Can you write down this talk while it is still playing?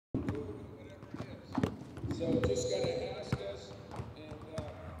So just gotta ask us.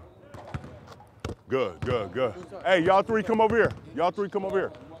 Good, good, good. Hey, y'all three come over here. Y'all three come over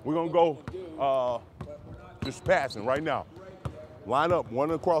here. We're gonna go just passing right now. Line up, one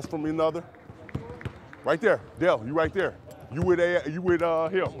across from another. Right there, Dale, you right there. You with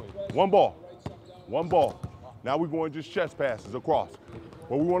him. One ball, one ball. Now we're going just chest passes across.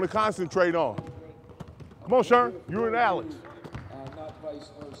 What we want to concentrate on. Come on, Sharon, you and Alex.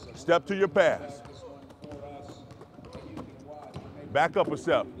 Step to your pass. Back up a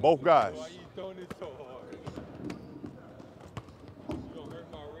step, both guys. Why you throwing it so hard? You gonna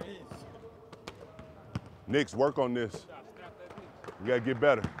hurt my range. Knicks, work on this. You gotta get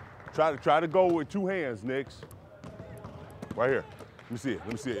better. Try to go with two hands, Knicks. Right here. Let me see it.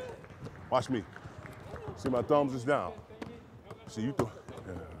 Let me see it. Watch me. See my thumbs is down. See you throw.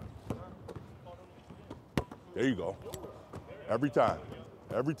 Yeah. There you go. Every time.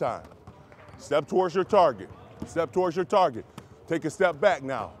 Every time. Step towards your target. Step towards your target. Take a step back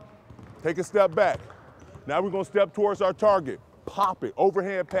now. Take a step back. Now we're gonna step towards our target. Pop it.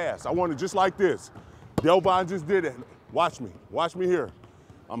 Overhand pass. I want it just like this. Delvon just did it. Watch me. Watch me here.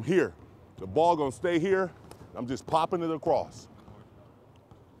 I'm here. The ball gonna stay here. I'm just popping it across.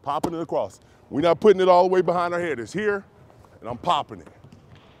 Popping it across. We're not putting it all the way behind our head. It's here, and I'm popping it.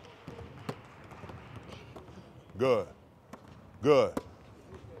 Good. Good.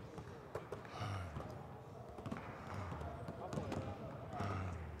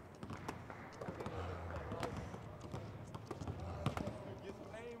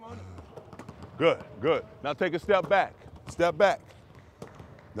 Good, good. Now take a step back. Step back.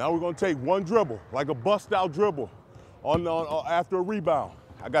 Now we're gonna take one dribble, like a bust-out dribble, after a rebound.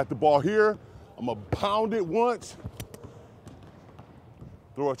 I got the ball here. I'm gonna pound it once.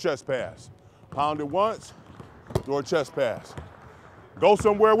 Throw a chest pass. Pound it once. Throw a chest pass. Go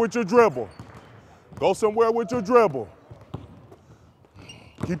somewhere with your dribble. Go somewhere with your dribble.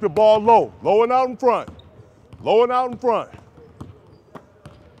 Keep the ball low. Low and out in front. Low and out in front.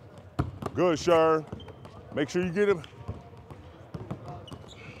 Good, Sharon. Make sure you get it.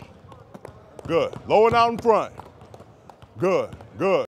 Good. Low and out in front. Good, good.